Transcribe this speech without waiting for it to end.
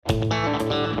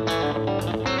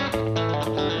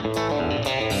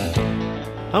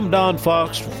I'm Don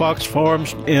Fox from Fox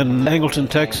Farms in Angleton,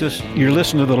 Texas. You're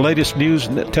listening to the latest news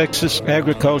in Texas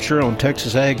agriculture on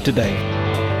Texas Ag Today.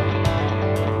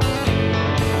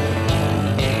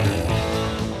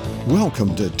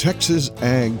 Welcome to Texas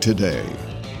Ag Today,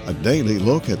 a daily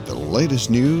look at the latest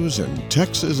news in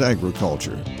Texas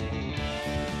agriculture.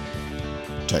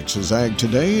 Texas Ag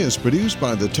Today is produced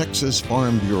by the Texas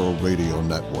Farm Bureau Radio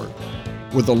Network,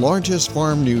 with the largest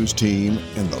farm news team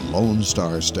in the Lone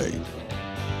Star State.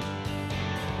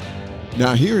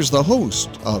 Now here's the host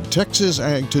of Texas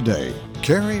Ag Today,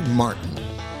 Carrie Martin.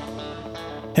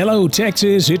 Hello,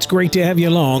 Texas. It's great to have you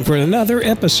along for another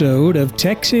episode of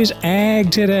Texas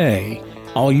Ag Today.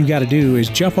 All you got to do is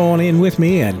jump on in with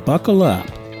me and buckle up.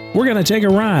 We're going to take a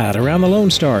ride around the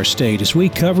Lone Star State as we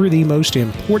cover the most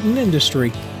important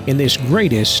industry in this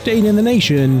greatest state in the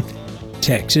nation,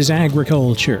 Texas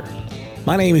agriculture.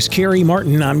 My name is Carrie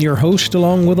Martin. I'm your host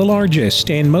along with the largest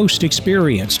and most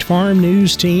experienced farm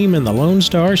news team in the Lone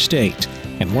Star State.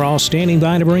 And we're all standing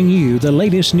by to bring you the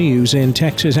latest news in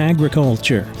Texas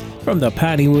agriculture, from the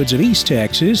piney woods of East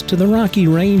Texas to the rocky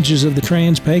ranges of the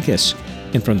Trans-Pecos,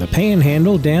 and from the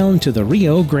Panhandle down to the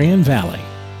Rio Grande Valley.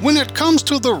 When it comes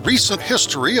to the recent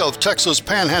history of Texas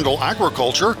Panhandle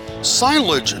agriculture,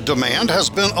 silage demand has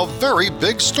been a very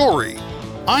big story.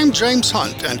 I'm James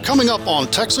Hunt, and coming up on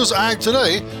Texas Ag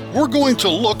Today, we're going to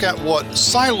look at what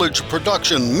silage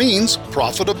production means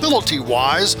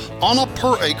profitability-wise on a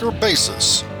per-acre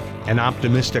basis. An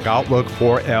optimistic outlook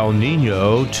for El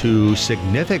Nino to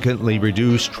significantly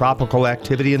reduce tropical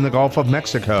activity in the Gulf of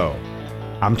Mexico.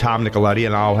 I'm Tom Nicoletti,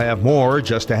 and I'll have more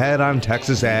just ahead on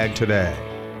Texas Ag Today.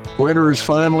 Winter is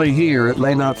finally here. It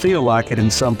may not feel like it in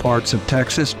some parts of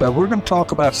Texas, but we're going to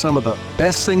talk about some of the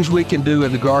best things we can do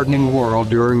in the gardening world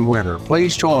during winter.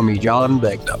 Please join me, John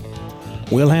Begdom.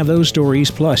 We'll have those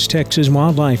stories plus Texas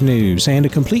wildlife news and a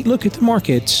complete look at the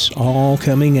markets all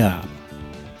coming up.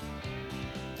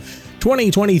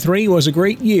 2023 was a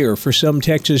great year for some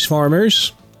Texas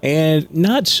farmers and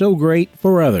not so great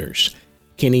for others.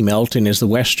 Kenny Melton is the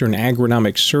Western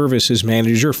Agronomic Services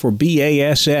Manager for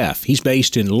BASF. He's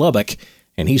based in Lubbock,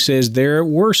 and he says there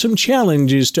were some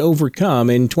challenges to overcome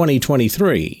in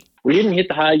 2023. We didn't hit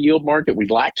the high yield market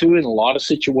we'd like to in a lot of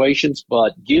situations,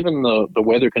 but given the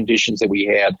weather conditions that we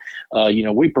had,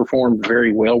 we performed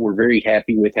very well. We're very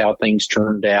happy with how things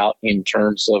turned out in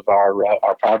terms of our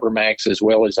Fiber Max as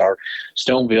well as our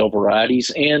Stoneville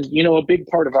varieties. And, a big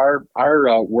part of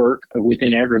our work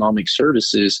within agronomic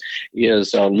services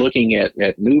is looking at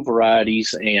new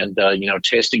varieties and,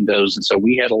 testing those. And so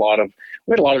we had a lot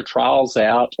of trials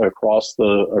out across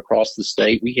the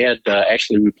state. We had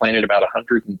we planted about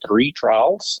 103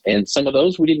 trials, and some of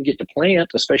those we didn't get to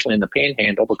plant, especially in the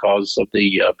Panhandle because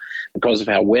of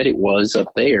how wet it was up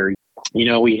there.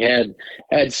 We had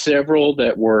several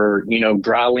that were,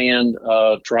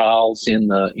 dryland trials in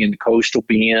the coastal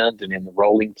bend and in the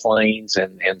rolling plains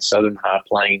and southern high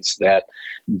plains that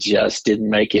just didn't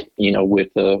make it,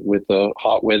 with the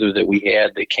hot weather that we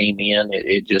had that came in,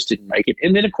 it just didn't make it.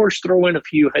 And then, of course, throw in a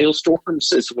few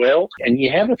hailstorms as well. And you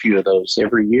have a few of those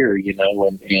every year,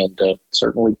 and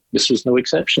certainly this was no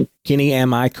exception. Kenny,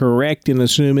 am I correct in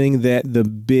assuming that the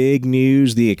big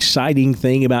news, the exciting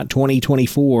thing about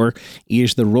 2024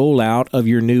 is the rollout of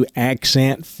your new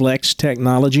Accent Flex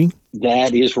technology?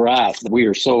 That is right. We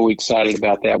are so excited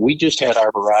about that. We just had our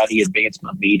variety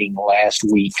advancement meeting last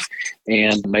week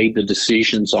and made the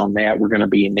decisions on that. We're going to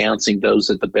be announcing those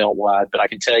at the Beltwide, but I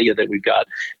can tell you that we've got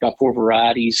 4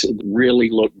 varieties that really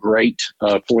look great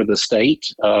for the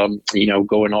state,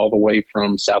 going all the way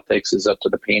from South Texas up to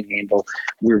the Panhandle.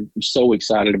 We're so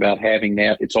excited about having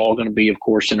that. It's all going to be, of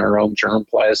course, in our own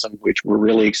germplasm, which we're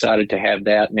really excited to have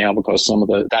that now because some of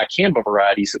the dicamba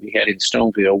varieties that we had in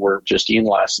Stoneville were just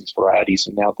in-licensed varieties,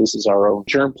 and now this is our own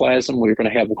germplasm. We're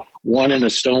going to have 1 in a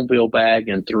Stoneville bag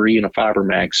and 3 in a Fiber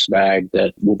Max bag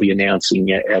that we'll be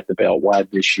announcing at the Beltwide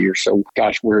this year. So,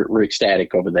 gosh, we're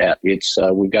ecstatic over that. It's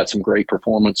we've got some great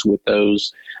performance with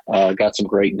those. Got some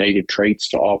great native traits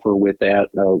to offer with that,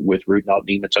 with root knot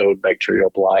nematode, bacterial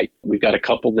blight. We've got a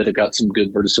couple that have got some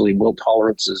good verticillium wilt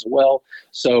tolerance as well.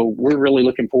 So we're really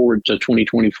looking forward to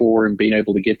 2024 and being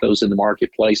able to get those in the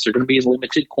marketplace. They're going to be in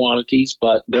limited quantities,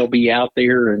 but they'll be out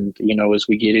there. And, as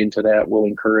we get into that, we'll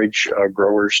encourage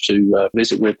growers to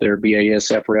visit with their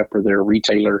BASF rep or their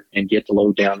retailer and get the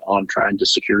lowdown on trying to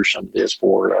secure some of this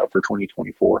for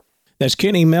 2024. That's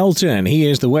Kenny Melton. He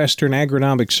is the Western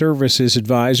Agronomic Services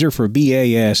Advisor for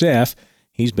BASF.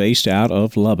 He's based out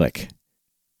of Lubbock.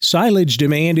 Silage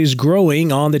demand is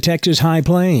growing on the Texas High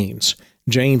Plains.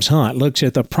 James Hunt looks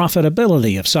at the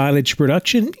profitability of silage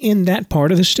production in that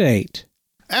part of the state.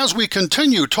 As we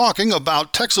continue talking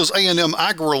about Texas A&M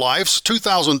AgriLife's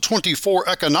 2024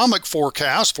 economic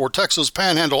forecast for Texas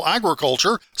Panhandle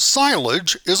agriculture,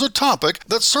 silage is a topic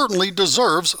that certainly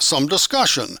deserves some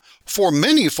discussion. For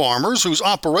many farmers whose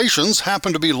operations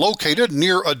happen to be located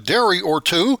near a dairy or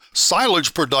two,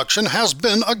 silage production has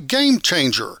been a game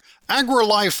changer.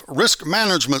 AgriLife Risk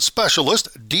Management Specialist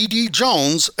Dee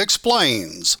Jones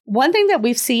explains. One thing that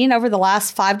we've seen over the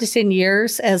last 5 to 10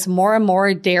 years as more and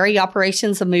more dairy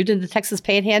operations have moved into the Texas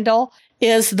Panhandle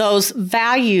is those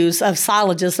values of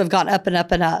silages have gone up and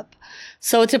up and up.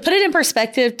 So to put it in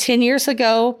perspective, 10 years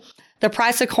ago, the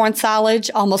price of corn silage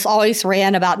almost always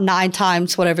ran about 9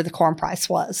 times whatever the corn price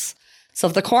was. So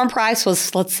if the corn price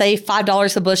was, let's say,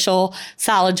 $5 a bushel,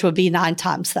 silage would be 9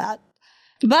 times that.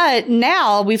 But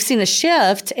now we've seen a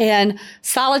shift and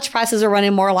silage prices are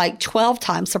running more like 12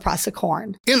 times the price of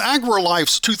corn. In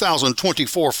AgriLife's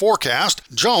 2024 forecast,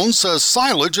 Jones says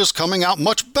silage is coming out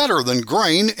much better than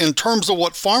grain in terms of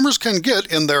what farmers can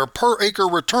get in their per-acre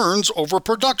returns over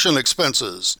production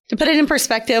expenses. To put it in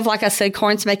perspective, like I said,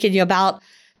 corn's making you about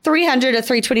 $300 to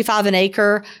 $325 an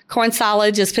acre. Corn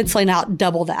silage is penciling out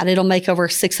double that. It'll make over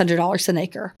 $600 an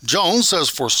acre. Jones says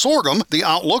for sorghum, the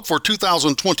outlook for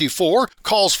 2024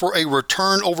 calls for a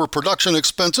return over production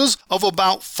expenses of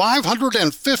about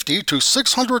 $550 to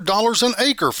 $600 an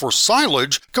acre for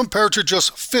silage compared to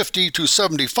just $50 to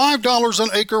 $75 an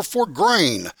acre for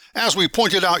grain. As we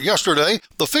pointed out yesterday,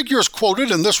 the figures quoted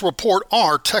in this report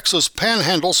are Texas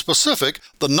Panhandle specific.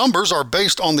 The numbers are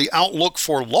based on the outlook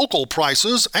for local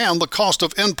prices and the cost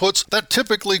of inputs that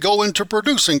typically go into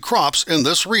producing crops in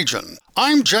this region.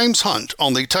 I'm James Hunt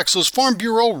on the Texas Farm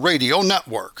Bureau Radio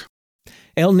Network.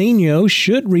 El Nino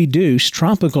should reduce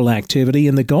tropical activity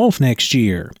in the Gulf next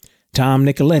year. Tom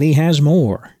Nicoletti has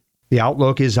more. The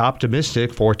outlook is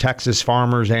optimistic for Texas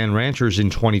farmers and ranchers in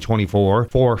 2024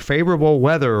 for favorable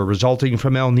weather resulting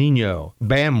from El Nino.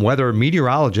 BAM weather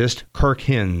meteorologist Kirk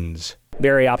Hins.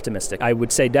 Very optimistic. I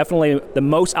would say definitely the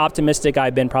most optimistic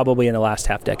I've been probably in the last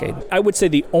half decade. I would say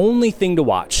the only thing to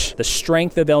watch, the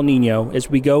strength of El Nino as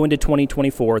we go into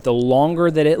 2024, the longer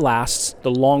that it lasts,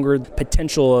 the longer the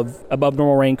potential of above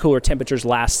normal rain, cooler temperatures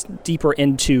lasts deeper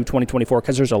into 2024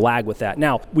 because there's a lag with that.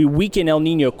 Now, we weaken El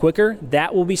Nino quicker.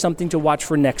 That will be something to watch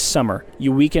for next summer.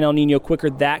 You weaken El Nino quicker,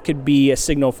 that could be a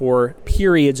signal for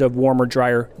periods of warmer,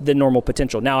 drier than normal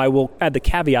potential. Now, I will add the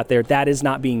caveat there, that is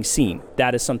not being seen.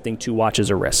 That is something to watch as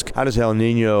a risk. How does El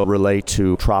Nino relate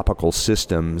to tropical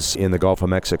systems in the Gulf of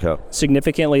Mexico?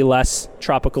 Significantly less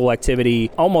tropical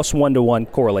activity, almost one-to-one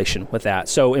correlation with that.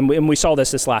 So, and we saw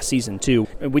this last season too.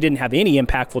 We didn't have any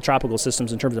impactful tropical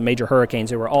systems in terms of major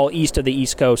hurricanes. They were all east of the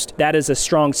East Coast. That is a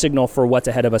strong signal for what's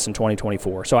ahead of us in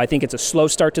 2024. So I think it's a slow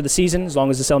start to the season as long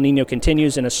as this El Nino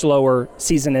continues, and a slower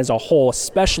season as a whole,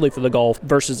 especially for the Gulf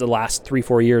versus the last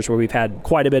 3-4 years where we've had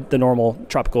quite a bit the normal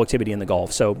tropical activity in the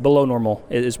Gulf. So below normal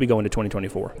as we go into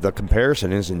 2024. The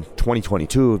comparison is in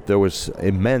 2022, there was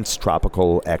immense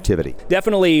tropical activity.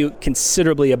 Definitely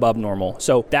considerably above normal.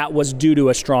 So that was due to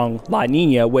a strong La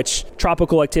Nina, which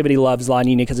tropical activity loves La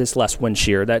Nina because it's less wind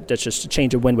shear. That's just a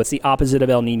change of wind. What's the opposite of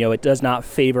El Nino? It does not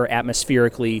favor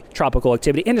atmospherically tropical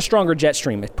activity and a stronger jet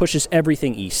stream. It pushes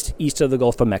everything east of the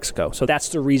Gulf of Mexico. So that's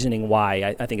the reasoning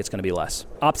why I think it's going to be less.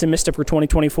 Optimistic for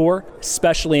 2024,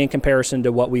 especially in comparison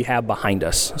to what we have behind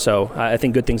us. So I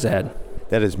think good things ahead.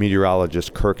 That is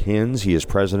meteorologist Kirk Hins. He is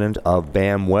president of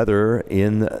BAM Weather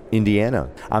in Indiana.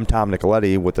 I'm Tom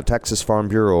Nicoletti with the Texas Farm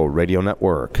Bureau Radio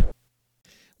Network.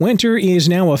 Winter is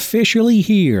now officially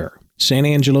here. San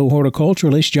Angelo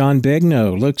horticulturalist John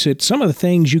Begnaud looks at some of the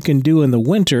things you can do in the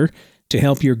winter to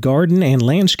help your garden and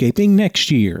landscaping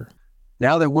next year.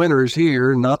 Now that winter is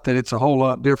here, not that it's a whole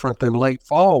lot different than late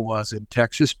fall was in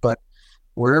Texas, but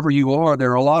wherever you are,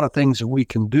 there are a lot of things that we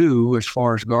can do as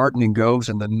far as gardening goes.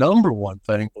 And the number one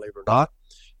thing, believe it or not,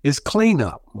 is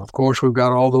cleanup. Of course, we've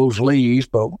got all those leaves,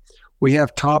 but we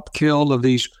have top kill of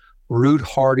these root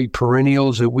hardy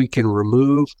perennials that we can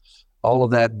remove all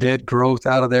of that dead growth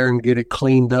out of there and get it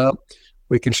cleaned up.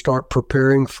 We can start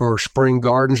preparing for spring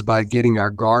gardens by getting our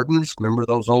gardens. Remember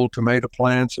those old tomato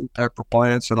plants and pepper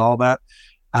plants and all that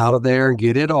out of there and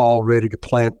get it all ready to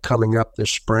plant coming up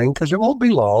this spring, because it won't be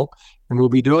long. And we'll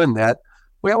be doing that.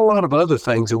 We have a lot of other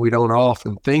things that we don't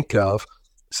often think of.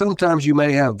 Sometimes you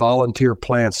may have volunteer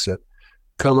plants that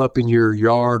come up in your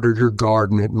yard or your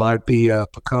garden. It might be a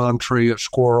pecan tree, a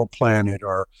squirrel planted,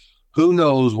 or who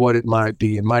knows what it might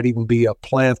be. It might even be a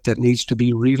plant that needs to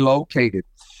be relocated.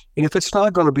 And if it's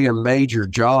not going to be a major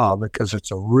job because it's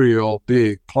a real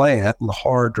big plant and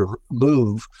hard to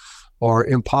move, or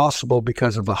impossible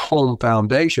because of a home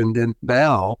foundation, then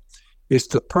now is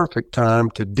the perfect time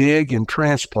to dig and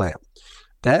transplant.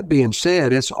 That being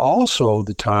said, it's also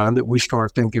the time that we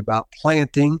start thinking about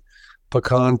planting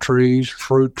pecan trees,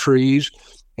 fruit trees,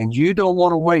 and you don't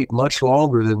want to wait much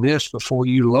longer than this before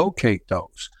you locate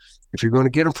those. If you're going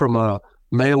to get them from a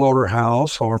mail order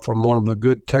house or from one of the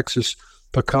good Texas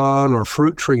pecan or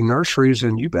fruit tree nurseries,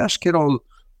 then you best get on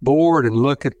board and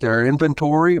look at their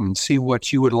inventory and see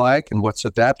what you would like and what's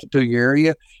adapted to your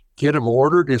area. Get them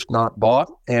ordered, if not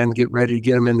bought, and get ready to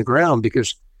get them in the ground,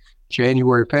 because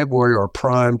January, February are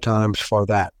prime times for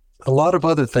that. A lot of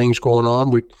other things going on.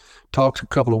 We talked a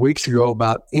couple of weeks ago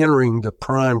about entering the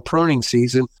prime pruning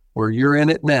season, where you're in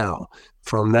it now.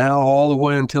 From now all the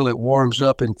way until it warms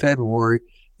up in February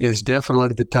is definitely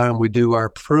the time we do our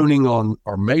pruning on,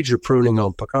 our major pruning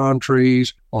on pecan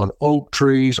trees, on oak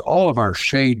trees, all of our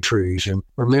shade trees. And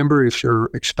remember, if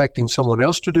you're expecting someone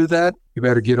else to do that, you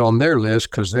better get on their list,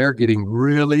 because they're getting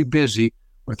really busy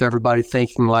with everybody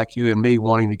thinking like you and me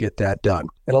wanting to get that done.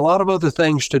 And a lot of other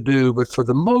things to do, but for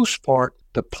the most part,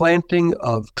 the planting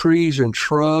of trees and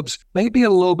shrubs maybe a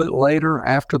little bit later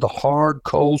after the hard,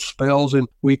 cold spells and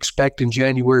we expect in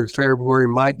January, February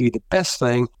might be the best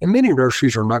thing. And many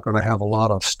nurseries are not going to have a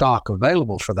lot of stock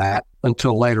available for that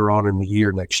until later on in the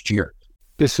year next year.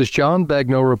 This is John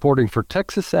Bagno reporting for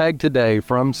Texas Ag Today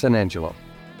from San Angelo.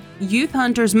 Youth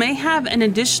hunters may have an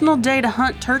additional day to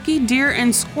hunt turkey, deer,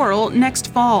 and squirrel next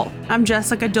fall. I'm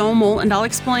Jessica Domel, and I'll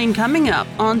explain coming up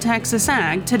on Texas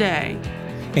Ag Today.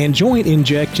 And joint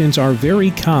injections are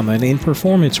very common in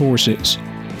performance horses.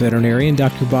 Veterinarian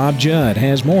Dr. Bob Judd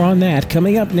has more on that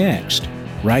coming up next,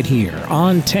 right here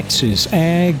on Texas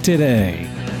Ag Today.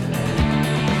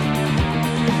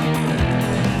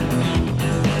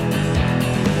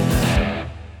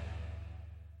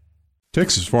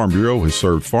 Texas Farm Bureau has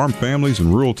served farm families in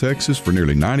rural Texas for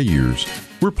nearly 90 years.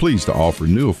 We're pleased to offer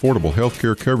new affordable health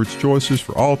care coverage choices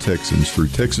for all Texans through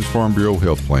Texas Farm Bureau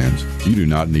health plans. You do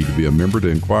not need to be a member to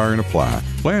inquire and apply.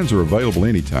 Plans are available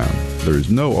anytime. There is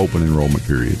no open enrollment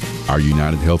period. Our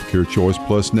United Healthcare Choice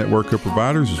Plus network of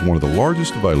providers is one of the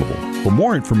largest available. For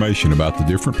more information about the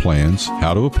different plans,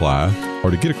 how to apply,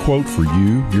 or to get a quote for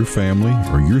you, your family,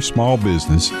 or your small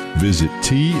business, visit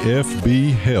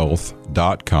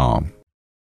tfbhealth.com.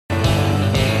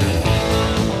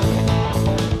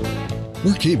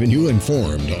 We're keeping you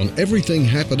informed on everything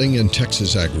happening in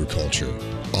Texas agriculture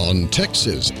on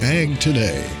Texas Ag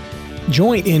Today.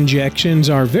 Joint injections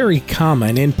are very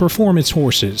common in performance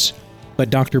horses,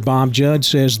 but Dr. Bob Judd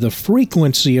says the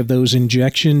frequency of those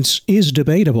injections is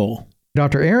debatable.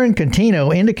 Dr. Aaron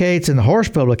Contino indicates in the horse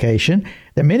publication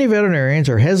that many veterinarians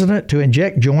are hesitant to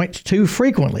inject joints too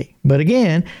frequently, but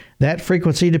again, that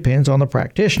frequency depends on the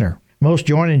practitioner. Most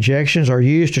joint injections are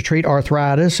used to treat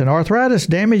arthritis, and arthritis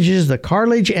damages the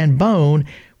cartilage and bone,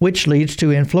 which leads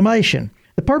to inflammation.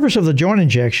 The purpose of the joint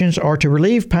injections are to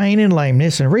relieve pain and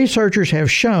lameness, and researchers have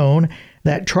shown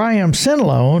that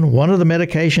triamcinolone, one of the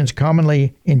medications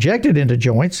commonly injected into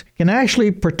joints, can actually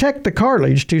protect the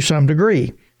cartilage to some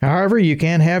degree. However, you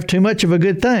can't have too much of a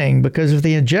good thing, because if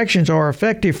the injections are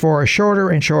effective for a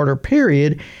shorter and shorter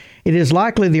period, it is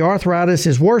likely the arthritis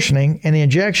is worsening and the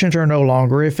injections are no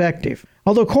longer effective.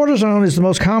 Although cortisone is the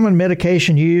most common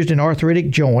medication used in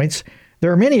arthritic joints,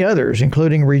 there are many others,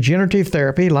 including regenerative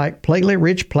therapy like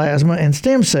platelet-rich plasma and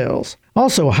stem cells.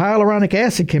 Also, hyaluronic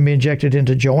acid can be injected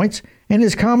into joints and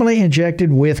is commonly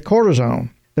injected with cortisone.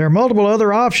 There are multiple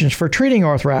other options for treating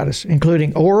arthritis,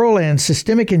 including oral and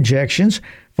systemic injections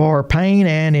for pain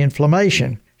and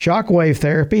inflammation. Shockwave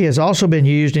therapy has also been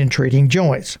used in treating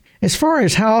joints. As far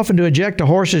as how often to inject a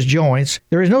horse's joints,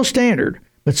 there is no standard,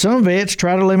 but some vets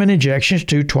try to limit injections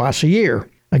to twice a year.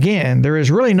 Again, there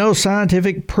is really no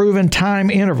scientific proven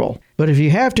time interval, but if you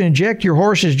have to inject your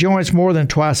horse's joints more than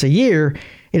twice a year,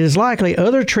 it is likely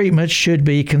other treatments should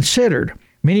be considered.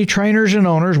 Many trainers and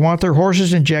owners want their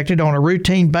horses injected on a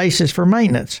routine basis for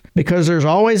maintenance. Because there's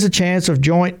always a chance of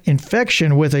joint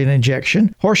infection with an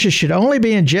injection, horses should only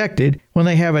be injected when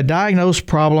they have a diagnosed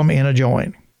problem in a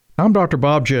joint. I'm Dr.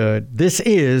 Bob Judd. This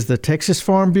is the Texas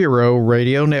Farm Bureau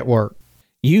Radio Network.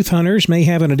 Youth hunters may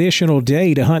have an additional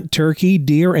day to hunt turkey,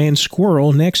 deer, and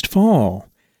squirrel next fall.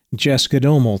 Jessica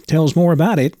Domel tells more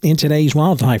about it in today's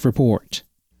Wildlife Report.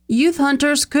 Youth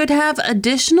hunters could have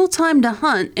additional time to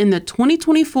hunt in the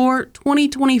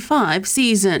 2024-2025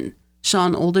 season.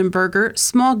 Sean Oldenburger,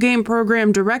 Small Game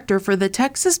Program Director for the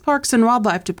Texas Parks and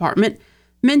Wildlife Department,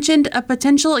 mentioned a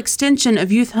potential extension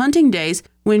of youth hunting days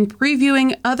when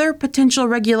previewing other potential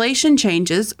regulation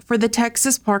changes for the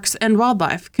Texas Parks and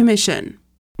Wildlife Commission.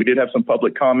 We did have some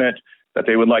public comment that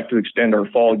they would like to extend our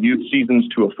fall youth seasons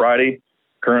to a Friday.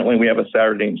 Currently, we have a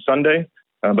Saturday and Sunday,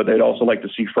 but they'd also like to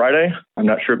see Friday. I'm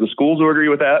not sure if the schools will agree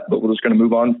with that, but we're just going to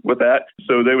move on with that.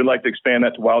 So they would like to expand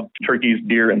that to wild turkeys,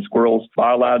 deer, and squirrels.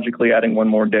 Biologically, adding one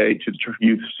more day to the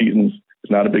youth seasons is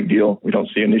not a big deal. We don't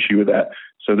see an issue with that.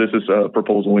 So this is a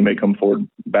proposal we may come forward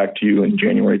back to you in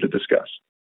January to discuss.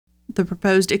 The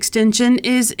proposed extension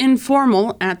is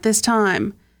informal at this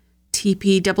time.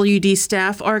 TPWD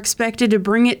staff are expected to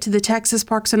bring it to the Texas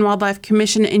Parks and Wildlife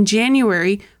Commission in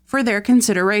January for their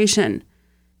consideration.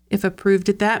 If approved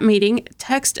at that meeting,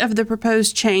 text of the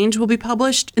proposed change will be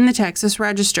published in the Texas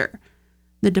Register.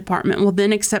 The department will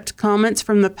then accept comments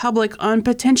from the public on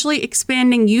potentially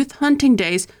expanding youth hunting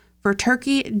days for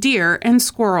turkey, deer, and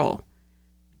squirrel.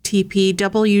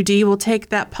 TPWD will take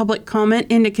that public comment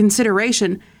into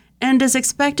consideration and is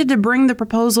expected to bring the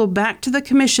proposal back to the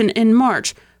Commission in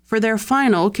March for their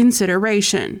final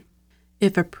consideration.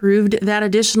 If approved, that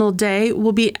additional day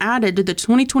will be added to the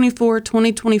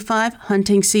 2024-2025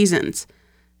 hunting seasons.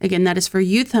 Again, that is for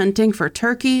youth hunting for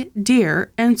turkey,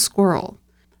 deer, and squirrel.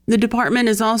 The department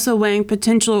is also weighing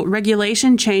potential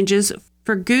regulation changes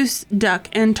for goose, duck,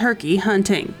 and turkey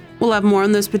hunting. We'll have more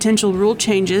on those potential rule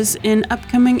changes in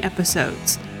upcoming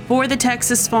episodes. For the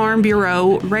Texas Farm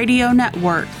Bureau Radio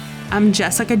Network, I'm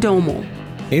Jessica Domel.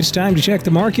 It's time to check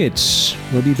the markets.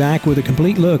 We'll be back with a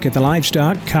complete look at the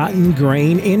livestock, cotton,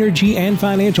 grain, energy, and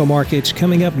financial markets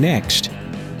coming up next.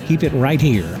 Keep it right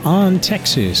here on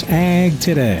Texas Ag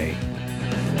Today.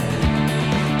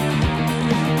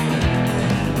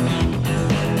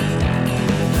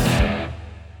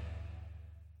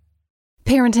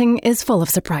 Parenting is full of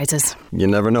surprises. You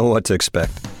never know what to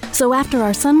expect. So after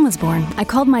our son was born, I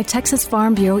called my Texas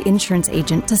Farm Bureau insurance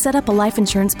agent to set up a life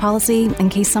insurance policy in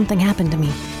case something happened to me.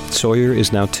 Sawyer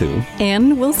is now 2.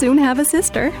 And we'll soon have a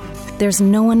sister. There's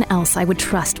no one else I would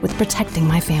trust with protecting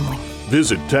my family.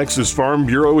 Visit Texas Farm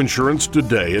Bureau Insurance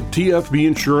today at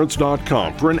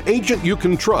tfbinsurance.com for an agent you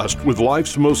can trust with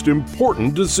life's most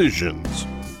important decisions.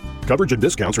 Coverage and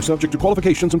discounts are subject to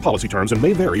qualifications and policy terms and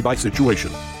may vary by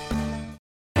situation.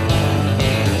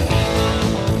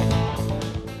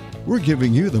 We're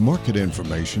giving you the market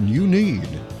information you need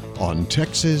on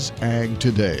Texas Ag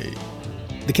Today.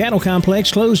 The cattle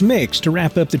complex closed mixed to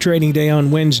wrap up the trading day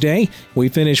on Wednesday. We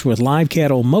finished with live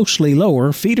cattle mostly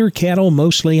lower, feeder cattle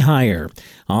mostly higher.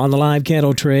 On the live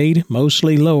cattle trade,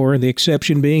 mostly lower, the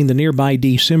exception being the nearby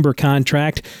December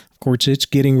contract. Of course, it's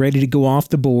getting ready to go off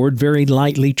the board, very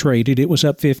lightly traded. It was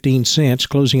up 15 cents,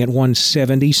 closing at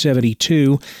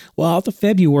 $170.72, while the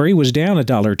February was down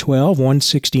 $1.12,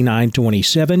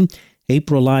 $169.27.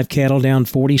 April live cattle down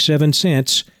 47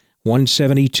 cents,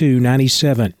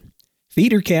 $172.97.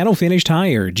 Feeder cattle finished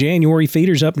higher. January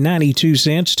feeders up 92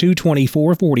 cents,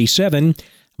 $224.47.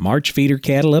 March feeder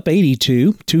cattle up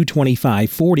 82,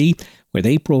 $225.40, with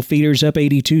April feeders up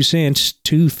 82 cents,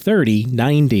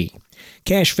 $230.90.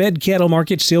 Cash fed cattle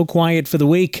market still quiet for the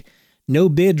week. No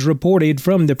bids reported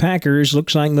from the packers.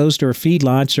 Looks like most of our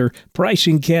feedlots are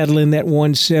pricing cattle in that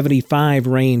 $175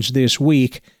 range this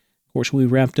week. Of course, we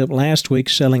wrapped up last week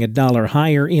selling $1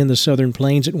 higher in the Southern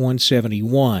Plains at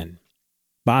 $171.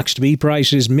 Boxed beef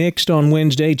prices mixed on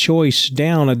Wednesday. Choice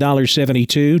down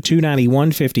 $1.72,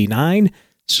 $291.59.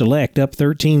 Select up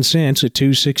 13 cents at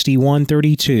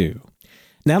 $261.32.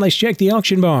 Now let's check the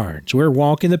auction barns. We're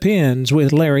walking the pens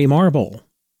with Larry Marble.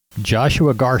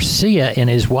 Joshua Garcia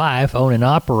and his wife own and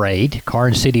operate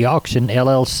Karn City Auction,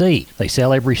 LLC. They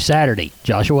sell every Saturday.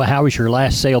 Joshua, how was your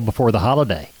last sale before the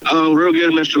holiday? Oh, real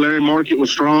good, Mr. Larry. Market was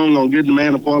strong on good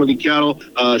demand of quality cattle.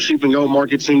 Sheep and goat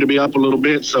market seemed to be up a little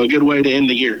bit, so a good way to end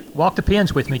the year. Walk the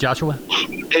pens with me, Joshua.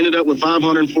 Ended up with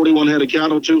 541 head of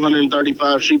cattle,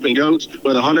 235 sheep and goats,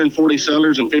 with 140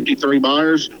 sellers and 53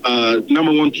 buyers.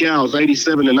 Number one cows,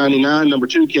 87 to 99. Number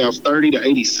two cows, 30 to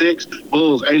 86.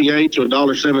 Bulls, 88 to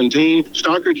 $1.17.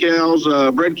 Stocker cows,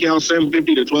 bred cows,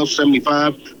 750 to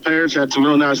 1275. Pairs had some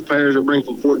real nice pairs that bring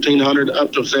from 1400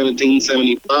 up to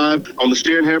 1775. On the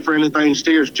steer and heifer, anything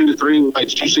steers 2 to 3,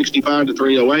 weights 265 to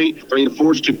 308. 3 to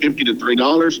 4s, 250 to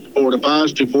 $3. 4 to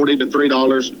 5s, 240 to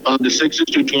 $3. 5 to 6s,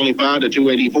 225 to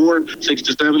 284. 6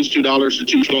 to 7s, $2 to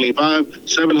 225.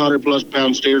 700 plus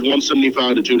pound steers,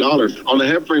 175 to $2. On the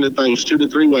heifer, anything 2 to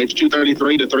 3, weights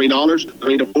 233 to $3.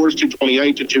 3 to 4s,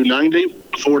 228 to 290.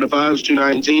 4 to 5 is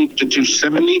 219 to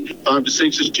 270. 5 to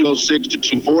 6 is 206 to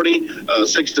 240.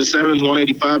 6 to 7 is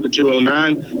 185 to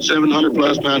 209. 700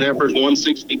 plus pound heifers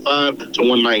 165 to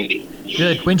 190.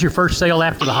 Good. When's your first sale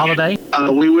after the holiday?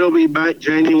 We will be back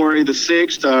January the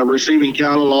 6th, receiving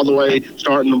cattle all the way,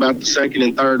 starting about the 2nd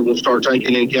and 3rd. We'll start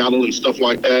taking in cattle and stuff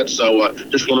like that. So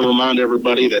just want to remind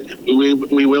everybody that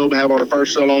we will have our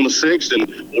first sale on the 6th, and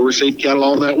we'll receive cattle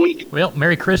all that week. Well,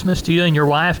 Merry Christmas to you and your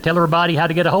wife. Tell everybody how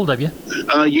to get a hold of you.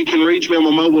 You can reach me on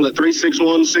my mobile at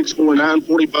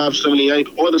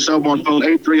 361-649-4578 or the cell phone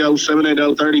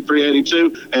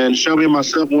 830-780-3382. And Shelby and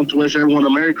myself want to wish everyone a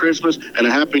Merry Christmas and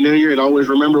a Happy New Year. And always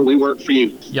remember, we work for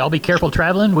you. Y'all be careful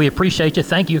traveling. We appreciate you.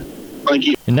 Thank you. Thank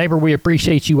you. And neighbor, we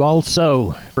appreciate you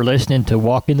also for listening to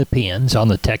Walking the Pens on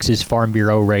the Texas Farm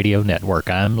Bureau Radio Network.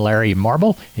 I'm Larry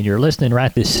Marble, and you're listening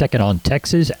right this second on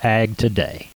Texas Ag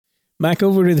Today. Back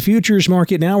over to the futures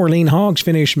market now, where lean hogs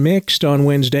finished mixed on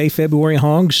Wednesday. February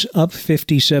hogs up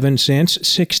 57 cents,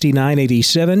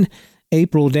 69.87.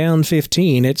 April down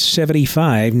 15 at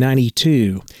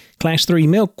 75.92. Class 3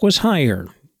 milk was higher.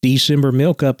 December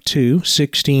milk up 2,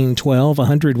 16.12 a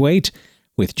hundredweight,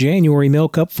 with January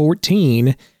milk up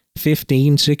 14,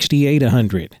 15.68 a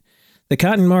hundred. The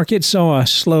cotton market saw a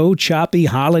slow, choppy,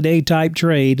 holiday-type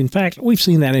trade. In fact, we've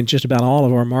seen that in just about all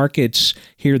of our markets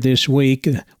here this week.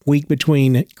 The week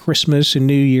between Christmas and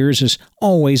New Year's is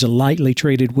always a lightly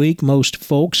traded week. Most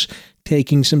folks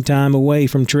taking some time away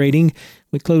from trading.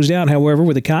 We closed out, however,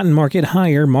 with the cotton market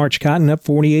higher. March cotton up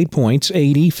 48 points,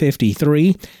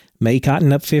 80.53. May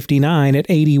cotton up 59 at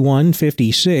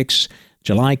 81.56.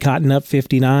 July cotton up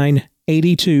 59,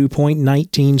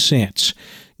 82.19 cents.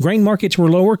 Grain markets were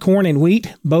lower. Corn and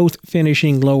wheat both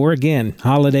finishing lower. Again,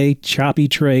 holiday, choppy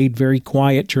trade, very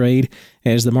quiet trade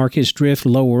as the markets drift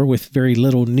lower with very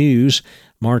little news.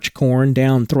 March corn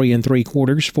down 3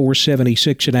 3/4,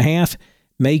 476.5.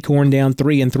 May corn down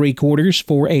 3 3/4,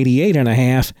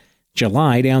 488.5.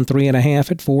 July down 3 1/2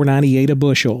 at 498 a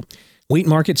bushel. Wheat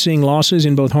market seeing losses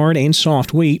in both hard and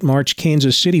soft wheat. March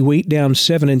Kansas City wheat down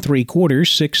 7 3/4,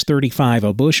 635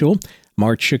 a bushel.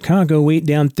 March Chicago wheat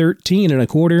down 13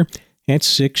 1/4 at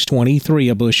 623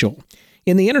 a bushel.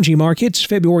 In the energy markets,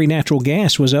 February natural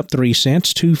gas was up 3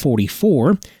 cents,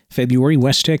 2.44. February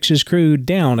West Texas crude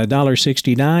down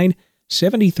 $1.69,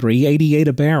 73.88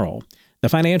 a barrel. The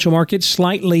financial markets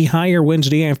slightly higher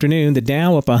Wednesday afternoon. The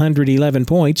Dow up 111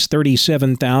 points,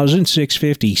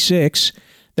 37,656.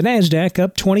 The Nasdaq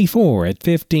up 24 at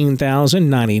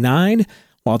 15,099,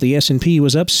 while the S&P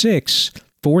was up 6,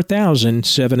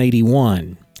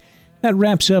 4,781. That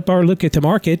wraps up our look at the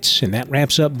markets, and that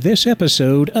wraps up this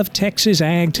episode of Texas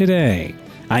Ag Today.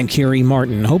 I'm Kerry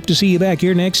Martin. Hope to see you back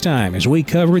here next time as we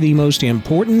cover the most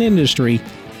important industry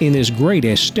in this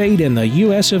greatest state in the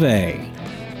U.S. of A.,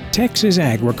 Texas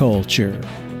agriculture.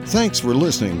 Thanks for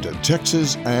listening to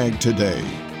Texas Ag Today.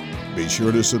 Be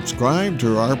sure to subscribe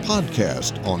to our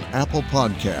podcast on Apple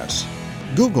Podcasts,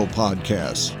 Google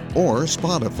Podcasts, or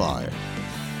Spotify.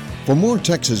 For more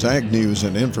Texas Ag news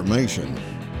and information,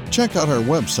 check out our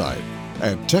website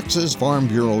at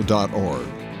texasfarmbureau.org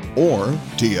or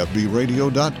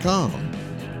tfbradio.com.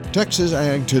 Texas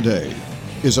Ag Today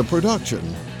is a production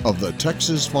of the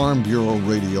Texas Farm Bureau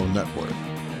Radio Network.